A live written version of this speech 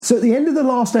So at the end of the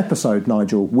last episode,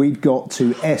 Nigel, we'd got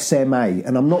to SMA,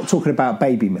 and I'm not talking about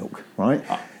baby milk, right?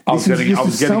 I was getting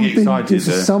excited. This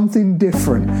is something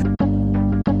different.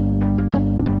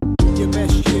 Your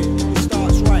best shit, it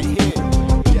starts right here.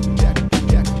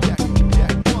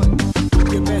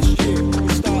 Your best shit,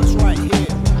 it starts right here.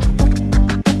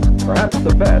 Perhaps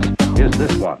the best is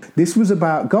this one. This was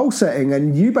about goal setting,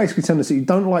 and you basically told us that you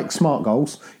don't like SMART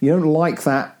goals, you don't like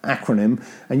that acronym,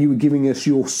 and you were giving us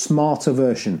your smarter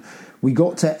version. We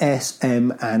got to S,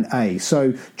 M, and A.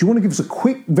 So do you want to give us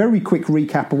a very quick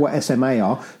recap of what SMA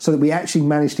are so that we actually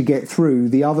manage to get through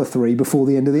the other three before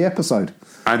the end of the episode?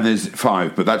 And there's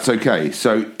 5, but that's okay.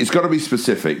 So it's got to be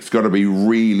specific. It's got to be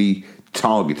really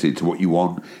targeted to what you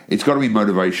want. It's got to be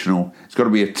motivational. It's got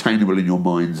to be attainable in your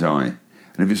mind's eye.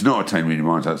 And if it's not attainable in your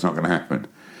mind's eye, it's not going to happen.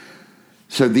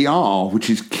 So the R, which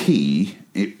is key,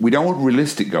 we don't want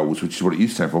realistic goals, which is what it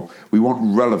used to stand for. We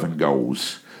want relevant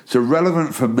goals. So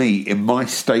relevant for me in my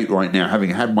state right now,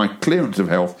 having had my clearance of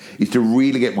health, is to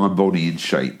really get my body in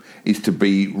shape, is to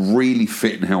be really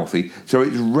fit and healthy. So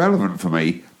it's relevant for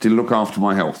me to look after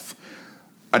my health.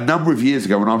 A number of years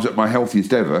ago when I was at my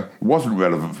healthiest ever, it wasn't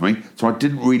relevant for me, so I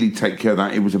didn't really take care of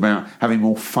that. It was about having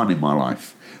more fun in my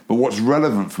life. But what's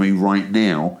relevant for me right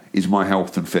now is my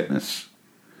health and fitness.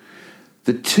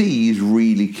 The T is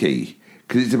really key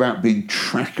because it's about being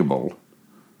trackable.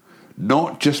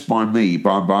 Not just by me,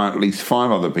 but by at least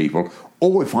 5 other people.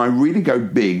 Or if I really go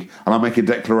big and I make a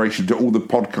declaration to all the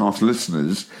podcast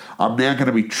listeners, I'm now going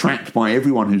to be tracked by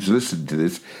everyone who's listened to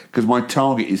this because my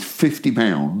target is 50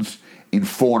 pounds in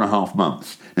 4.5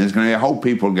 months. And there's going to be a whole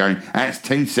people going, that's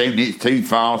too soon, it's too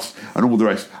fast, and all the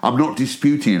rest. I'm not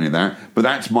disputing any of that, but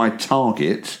that's my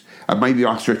target. And maybe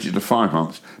I stretch it to 5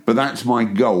 months, but that's my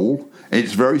goal.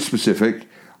 It's very specific.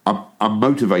 I'm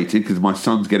motivated because my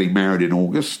son's getting married in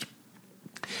August.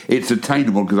 It's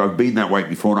attainable because I've been that weight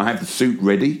before and I have the suit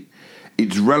ready.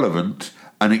 It's relevant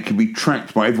and it can be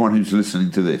tracked by everyone who's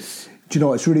listening to this. Do you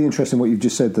know, it's really interesting what you've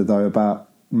just said, though, about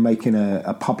making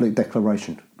a public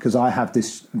declaration. Because I have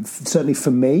this, certainly for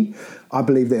me, I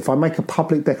believe that if I make a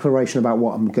public declaration about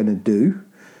what I'm going to do,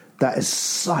 that is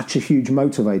such a huge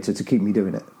motivator to keep me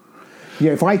doing it. You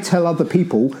know, if I tell other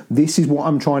people, this is what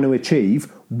I'm trying to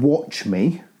achieve, watch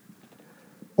me.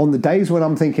 On the days when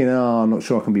I'm thinking, I'm not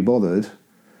sure I can be bothered,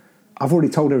 I've already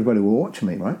told everybody will watch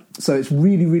me, right? So it's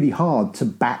really, really hard to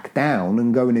back down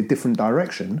and go in a different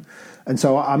direction. And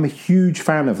so I'm a huge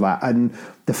fan of that. And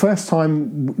the first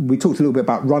time, we talked a little bit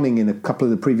about running in a couple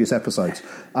of the previous episodes.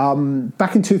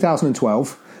 Back in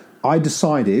 2012, I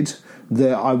decided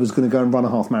that I was going to go and run a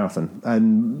half marathon.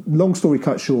 And long story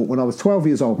cut short, when I was 12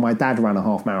 years old, my dad ran a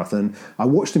half marathon. I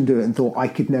watched him do it and thought I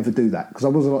could never do that because I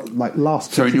was like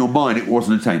last. So in your mind, it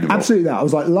wasn't attainable. Absolutely, that I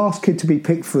was like last kid to be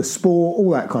picked for sport, all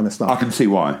that kind of stuff. I can see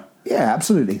why. Yeah,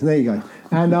 absolutely. There you go.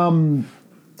 And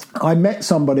I met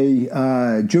somebody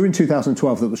during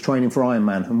 2012 that was training for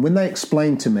Ironman, and when they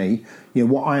explained to me, you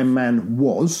know, what Ironman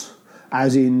was,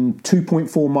 as in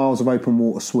 2.4 miles of open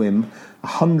water swim,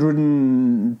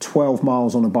 112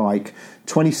 miles on a bike,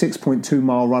 26.2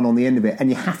 mile run on the end of it,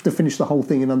 and you have to finish the whole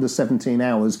thing in under 17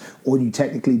 hours or you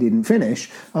technically didn't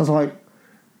finish. I was like,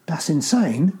 that's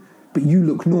insane, but you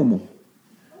look normal.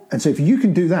 And so if you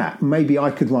can do that, maybe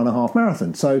I could run a half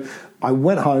marathon. So I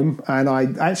went home and I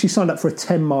actually signed up for a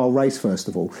 10-mile race, first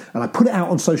of all. And I put it out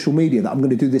on social media that I'm going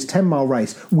to do this 10-mile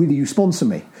race. Will you sponsor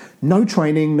me? No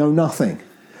training, no nothing.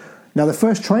 Now, the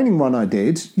first training run I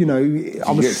did, you know...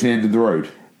 I was get to the end of the road?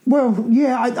 Well,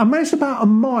 yeah, I managed about a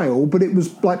mile, but it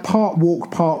was like part walk,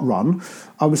 part run.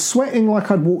 I was sweating like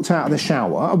I'd walked out of the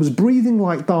shower. I was breathing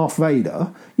like Darth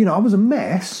Vader. You know, I was a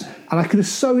mess. And I could have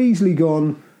so easily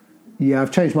gone, yeah,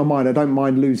 I've changed my mind. I don't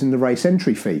mind losing the race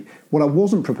entry fee. What I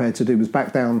wasn't prepared to do was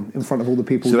back down in front of all the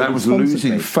people. So that was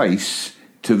losing face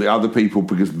to the other people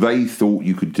because they thought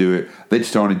you could do it. They'd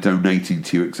started donating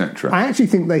to you, etc. I actually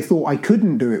think they thought I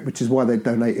couldn't do it, which is why they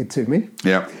donated to me.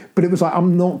 Yeah. But it was like,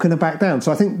 I'm not going to back down.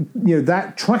 So I think, you know,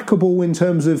 that trackable in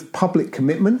terms of public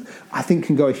commitment, I think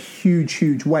can go a huge,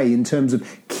 huge way in terms of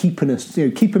keeping us, you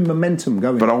know, keeping momentum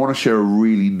going. But I want to share a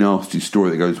really nasty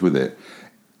story that goes with it.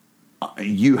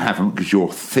 You haven't because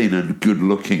you're thin and good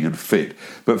looking and fit.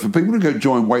 But for people to go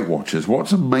join Weight Watchers,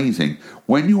 what's amazing,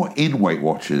 when you're in Weight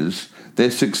Watchers,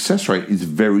 their success rate is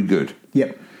very good.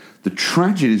 Yep. The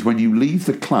tragedy is when you leave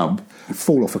the club, you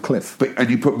fall off a cliff. and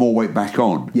you put more weight back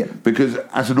on. Yep. Because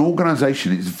as an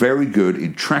organisation, it's very good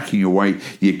in tracking your weight.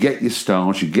 You get your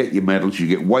stars, you get your medals, you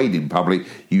get weighed in public,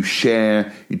 you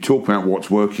share, you talk about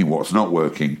what's working, what's not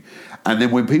working. And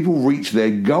then when people reach their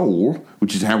goal,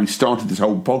 which is how we started this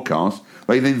whole podcast,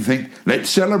 they then think, let's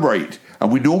celebrate.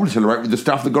 And we normally celebrate with the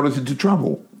stuff that got us into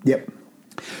trouble. Yep.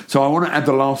 So I want to add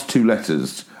the last two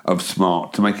letters of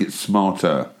smart to make it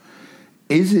smarter.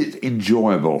 Is it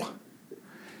enjoyable?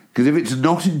 Because if it's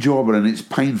not enjoyable and it's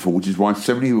painful, which is why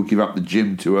so many people give up the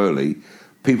gym too early,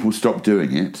 people stop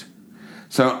doing it.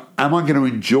 So am I going to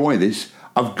enjoy this?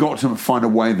 I've got to find a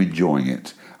way of enjoying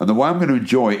it. And the way I'm going to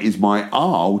enjoy it is my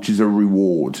R, which is a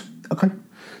reward. Okay.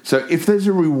 So if there's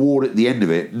a reward at the end of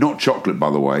it, not chocolate,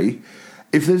 by the way,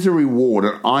 if there's a reward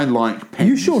and I like pens...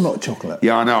 You sure not chocolate?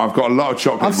 Yeah, I know. I've got a lot of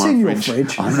chocolate in my fridge. I've seen your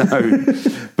fridge. I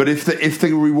know. But if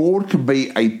the reward can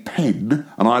be a pen,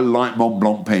 and I like Mont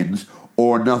Blanc pens,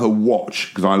 or another watch,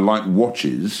 because I like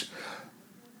watches,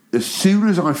 as soon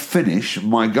as I finish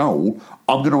my goal,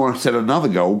 I'm going to want to set another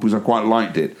goal because I quite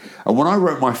liked it. And when I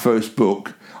wrote my first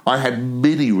book, I had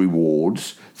many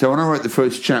rewards. So when I wrote the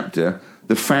first chapter,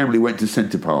 the family went to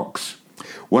Centre Parks.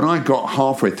 When I got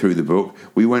halfway through the book,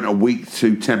 we went a week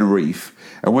to Tenerife.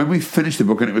 And when we finished the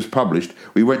book and it was published,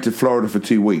 we went to Florida for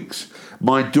 2 weeks.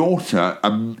 My daughter,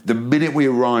 the minute we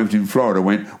arrived in Florida,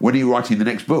 went, "When are you writing the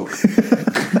next book?"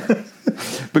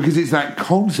 Because it's that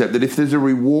concept that if there's a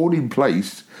reward in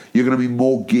place, you're going to be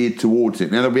more geared towards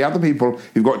it. Now, there'll be other people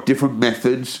who've got different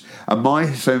methods.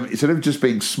 So instead of just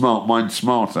being smart, mine's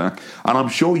smarter. And I'm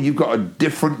sure you've got a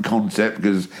different concept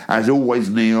because, as always,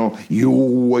 Neil, you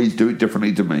always do it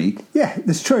differently to me. Yeah,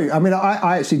 that's true. I mean,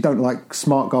 I actually don't like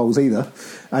SMART goals either.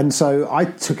 And so I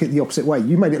took it the opposite way.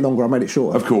 You made it longer, I made it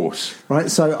shorter. Of course. Right,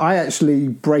 so I actually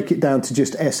break it down to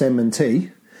just S, M and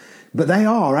T. But they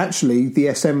are actually the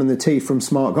S, M and the T from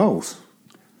SMART goals.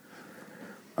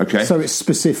 Okay. So it's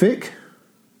specific,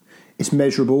 it's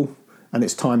measurable, and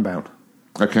it's time-bound.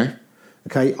 Okay.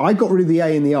 Okay, I got rid of the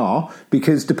A and the R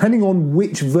because depending on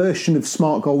which version of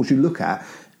SMART goals you look at,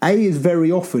 A is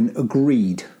very often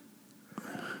agreed.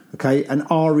 Okay, and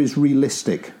R is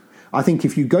realistic. I think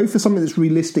if you go for something that's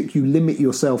realistic, you limit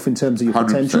yourself in terms of your 100%,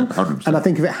 potential. 100%. And I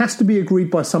think if it has to be agreed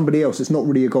by somebody else, it's not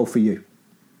really a goal for you.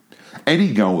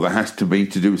 Any goal that has to be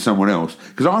to do with someone else,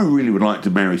 because I really would like to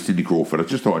marry Cindy Crawford. I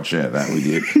just thought I'd share that with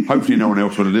you. Hopefully no one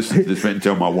else will listen to this and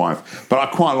tell my wife. But I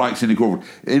quite like Cindy Crawford.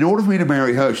 In order for me to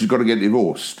marry her, she's got to get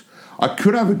divorced. I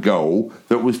could have a goal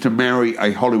that was to marry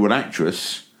a Hollywood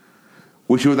actress,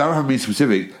 which, without having to be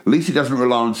specific, at least it doesn't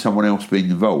rely on someone else being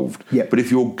involved. Yep. But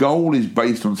if your goal is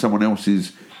based on someone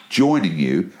else's joining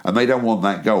you, and they don't want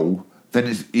that goal,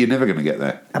 then you're never going to get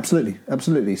there. Absolutely,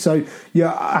 absolutely. So,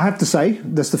 yeah, I have to say,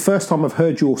 that's the first time I've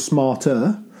heard you're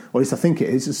smarter, or at least I think it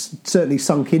is. It's certainly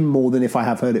sunk in more than if I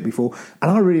have heard it before. And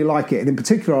I really like it. And in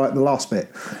particular, I like the last bit.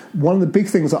 One of the big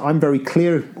things that I'm very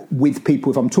clear with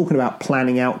people, if I'm talking about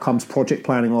planning outcomes, project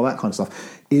planning, all that kind of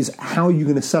stuff, is how are you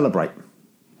going to celebrate?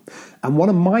 And one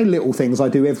of my little things I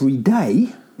do every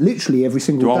day, literally every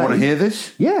single day. Do I want to hear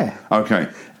this? Yeah. Okay.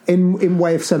 In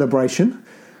way of celebration.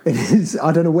 It is.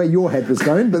 I don't know where your head was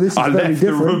going, but this is I very left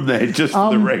different. the room there just for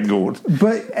the record.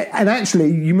 And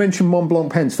actually, you mentioned Mont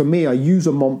Blanc pens. For me, I use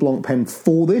a Mont Blanc pen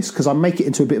for this because I make it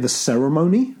into a bit of a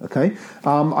ceremony. Okay,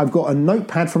 I've got a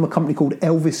notepad from a company called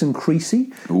Elvis and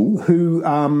Creasy, who.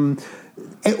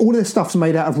 All of this stuff's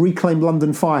made out of reclaimed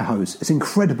London fire hose. It's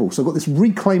incredible. So I've got this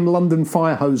reclaimed London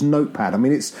fire hose notepad. I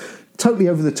mean, it's totally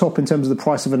over the top in terms of the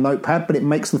price of a notepad, but it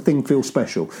makes the thing feel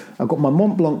special. I've got my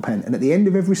Mont Blanc pen, and at the end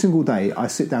of every single day, I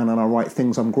sit down and I write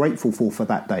things I'm grateful for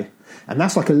that day. And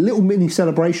that's like a little mini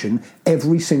celebration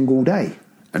every single day.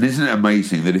 And isn't it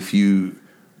amazing that if you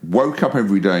woke up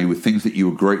every day with things that you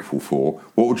were grateful for,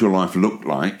 what would your life look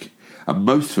like? And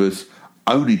most of us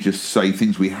only just say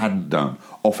things we hadn't done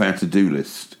off our to-do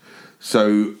list.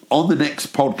 So on the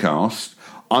next podcast,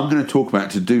 I'm going to talk about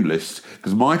to-do lists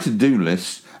because my to-do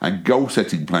list and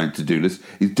goal-setting plan to-do list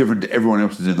is different to everyone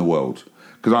else's in the world.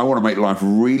 Because I want to make life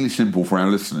really simple for our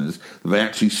listeners that they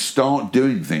actually start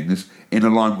doing things in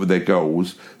alignment with their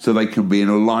goals so they can be in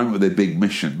alignment with their big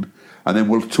mission. And then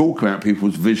we'll talk about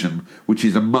people's vision, which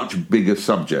is a much bigger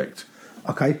subject.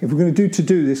 Okay, if we're going to do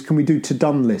to-do this, can we do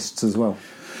to-done lists as well?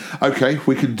 Okay,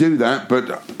 we can do that,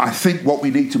 but I think what we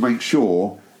need to make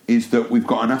sure is that we've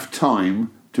got enough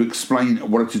time to explain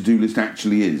what a to-do list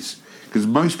actually is. Because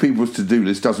most people's to-do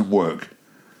list doesn't work.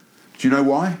 Do you know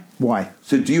why? Why?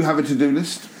 So do you have a to-do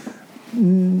list?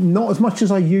 Not as much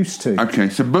as I used to. Okay,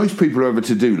 so most people who have a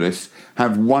to-do list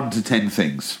have 1 to 10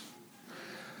 things.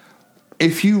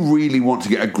 If you really want to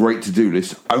get a great to-do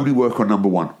list, only work on number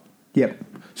 1. Yep.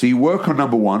 So you work on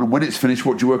number 1, and when it's finished,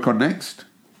 what do you work on next?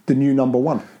 The new number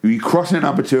 1. You cross out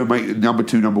number 2 and make number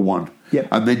 2 number 1. Yep.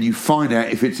 And then you find out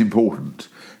if it's important.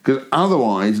 Because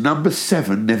otherwise, number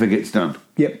 7 never gets done.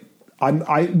 Yep.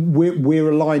 We're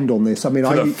aligned on this. I mean,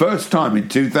 For the first time in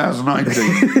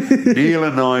 2019, Neil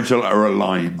and Nigel are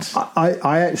aligned.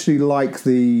 I actually like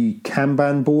the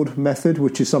Kanban board method,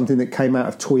 which is something that came out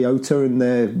of Toyota and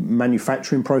their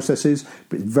manufacturing processes,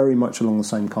 but it's very much along the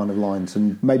same kind of lines.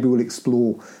 And maybe we'll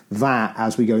explore that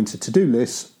as we go into to-do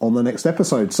lists on the next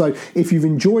episode. So if you've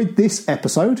enjoyed this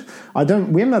episode, we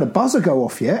haven't had a buzzer go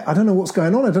off yet. I don't know what's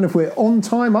going on. I don't know if we're on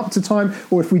time, up to time,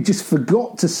 or if we just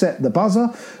forgot to set the buzzer.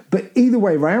 But either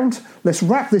way round, let's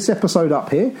wrap this episode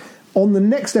up here. On the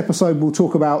next episode, we'll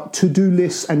talk about to-do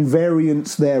lists and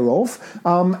variants thereof.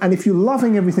 And if you're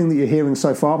loving everything that you're hearing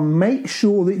so far, make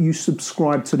sure that you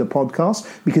subscribe to the podcast,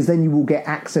 because then you will get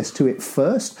access to it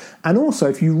first. And also,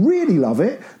 if you really love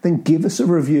it, then give us a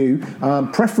review,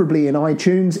 preferably in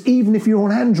iTunes. Even if you're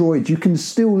on Android, you can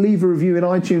still leave a review in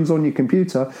iTunes on your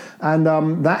computer. And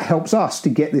that helps us to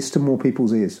get this to more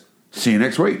people's ears. See you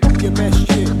next week. Your best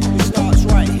shit.